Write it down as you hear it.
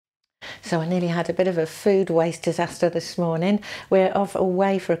So I nearly had a bit of a food waste disaster this morning. We're off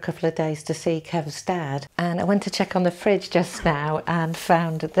away for a couple of days to see Kev's dad, and I went to check on the fridge just now and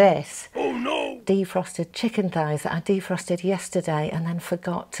found this. Oh no! Defrosted chicken thighs that I defrosted yesterday and then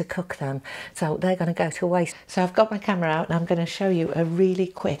forgot to cook them. So they're going to go to waste. So I've got my camera out and I'm going to show you a really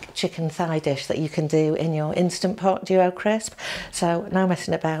quick chicken thigh dish that you can do in your Instant Pot Duo Crisp. So no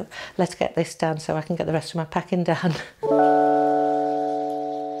messing about, let's get this done so I can get the rest of my packing done.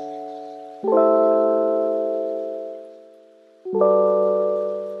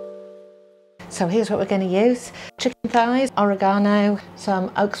 So here's what we're going to use: chicken thighs, oregano,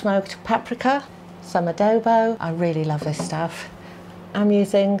 some oak smoked paprika, some adobo. I really love this stuff. I'm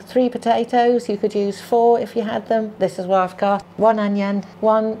using 3 potatoes, you could use 4 if you had them. This is what I've got: 1 onion,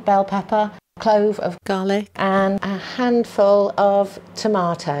 1 bell pepper, clove of garlic and a handful of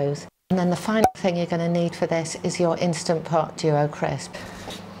tomatoes. And then the final thing you're going to need for this is your Instant Pot Duo Crisp.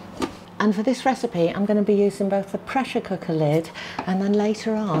 And for this recipe, I'm going to be using both the pressure cooker lid, and then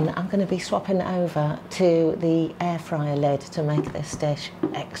later on, I'm going to be swapping over to the air fryer lid to make this dish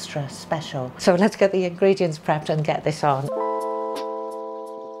extra special. So let's get the ingredients prepped and get this on.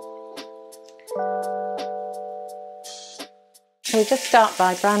 So we just start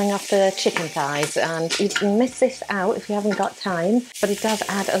by browning off the chicken thighs, and you can miss this out if you haven't got time, but it does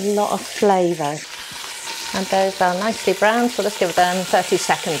add a lot of flavour. And those are nicely browned, so let's give them 30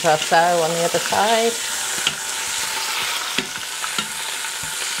 seconds or so on the other side.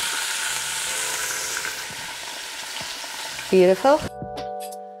 Beautiful.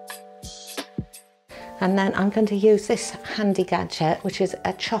 And then I'm going to use this handy gadget, which is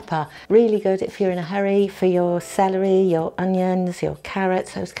a chopper. Really good if you're in a hurry for your celery, your onions, your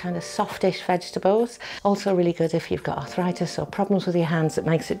carrots, those kind of softish vegetables. Also really good if you've got arthritis or problems with your hands that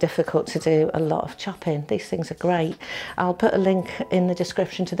makes it difficult to do a lot of chopping. These things are great. I'll put a link in the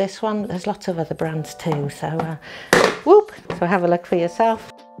description to this one. There's lots of other brands too, so whoop! So have a look for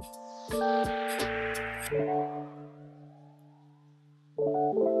yourself.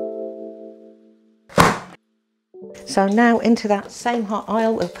 So now into that same hot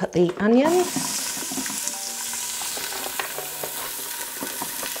oil we'll put the onions.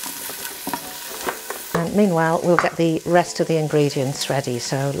 And meanwhile we'll get the rest of the ingredients ready.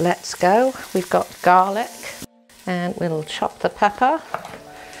 So let's go. We've got garlic and we'll chop the pepper.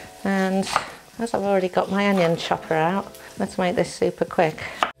 And as I've already got my onion chopper out, let's make this super quick.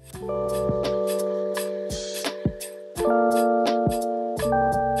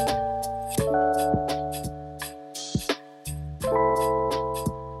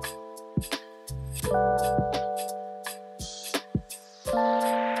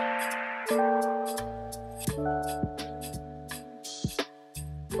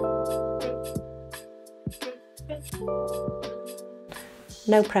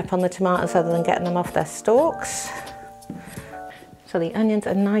 No prep on the tomatoes other than getting them off their stalks. So the onions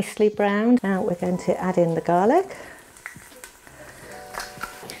are nicely browned. Now we're going to add in the garlic.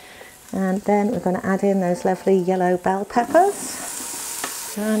 And then we're going to add in those lovely yellow bell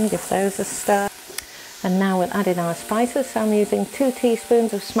peppers. And give those a stir. And now we'll add in our spices. So I'm using 2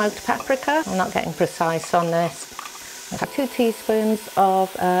 teaspoons of smoked paprika. I'm not getting precise on this. I have 2 teaspoons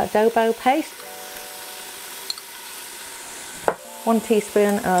of adobo paste. 1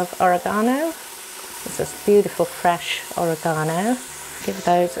 teaspoon of oregano. This is beautiful fresh oregano. Give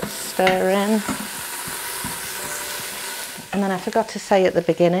those a stir in. And then I forgot to say at the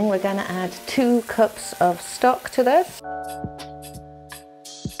beginning, we're going to add 2 cups of stock to this.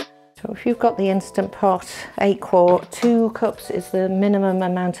 So if you've got the Instant Pot 8 quart, 2 cups is the minimum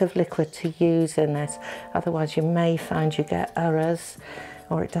amount of liquid to use in this. Otherwise you may find you get errors,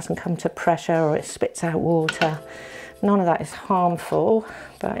 or it doesn't come to pressure, or it spits out water. None of that is harmful,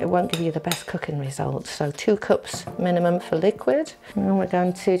 but it won't give you the best cooking results. So 2 cups minimum for liquid. And we're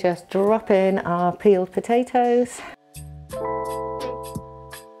going to just drop in our peeled potatoes. We're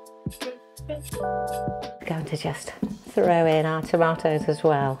going to just throw in our tomatoes as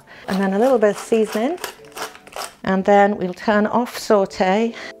well. And then a little bit of seasoning. And then we'll turn off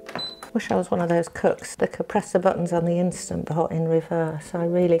saute. Wish I was one of those cooks that could press the buttons on the Instant Pot in reverse. I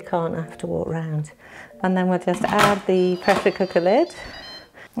really can't have to walk round. And then we'll just add the pressure cooker lid.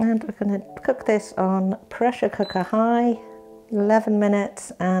 And we're going to cook this on pressure cooker high, 11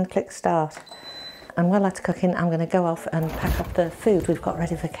 minutes, and click start. And while that's cooking, I'm going to go off and pack up the food we've got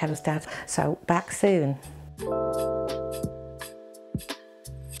ready for Kev's dad. So back soon.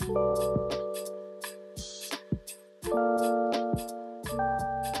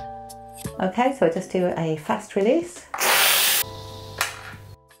 Okay, so I just do a fast release.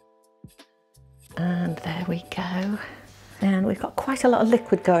 And there we go. And we've got quite quite a lot of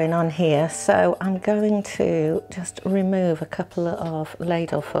liquid going on here, so I'm going to just remove a couple of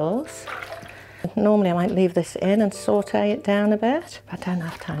ladlefuls. Normally I might leave this in and saute it down a bit. I don't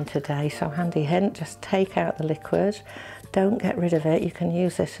have time today, so handy hint, just take out the liquid. Don't get rid of it. You can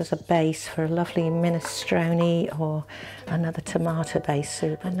use this as a base for a lovely minestrone or another tomato-based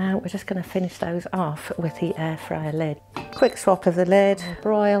soup. And now we're just going to finish those off with the air fryer lid. Quick swap of the lid,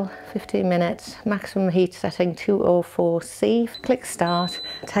 broil 15 minutes, maximum heat setting 204C. Click start,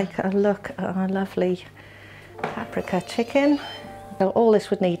 take a look at our lovely paprika chicken. So all this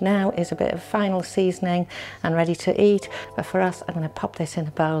would need now is a bit of final seasoning and ready to eat. But for us, I'm going to pop this in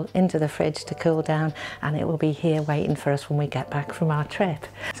a bowl into the fridge to cool down, and it will be here waiting for us when we get back from our trip.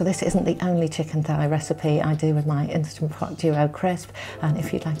 So this isn't the only chicken thigh recipe I do with my Instant Pot Duo Crisp. And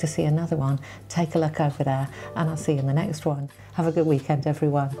if you'd like to see another one, take a look over there, and I'll see you in the next one. Have a good weekend,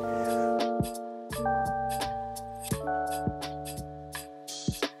 everyone.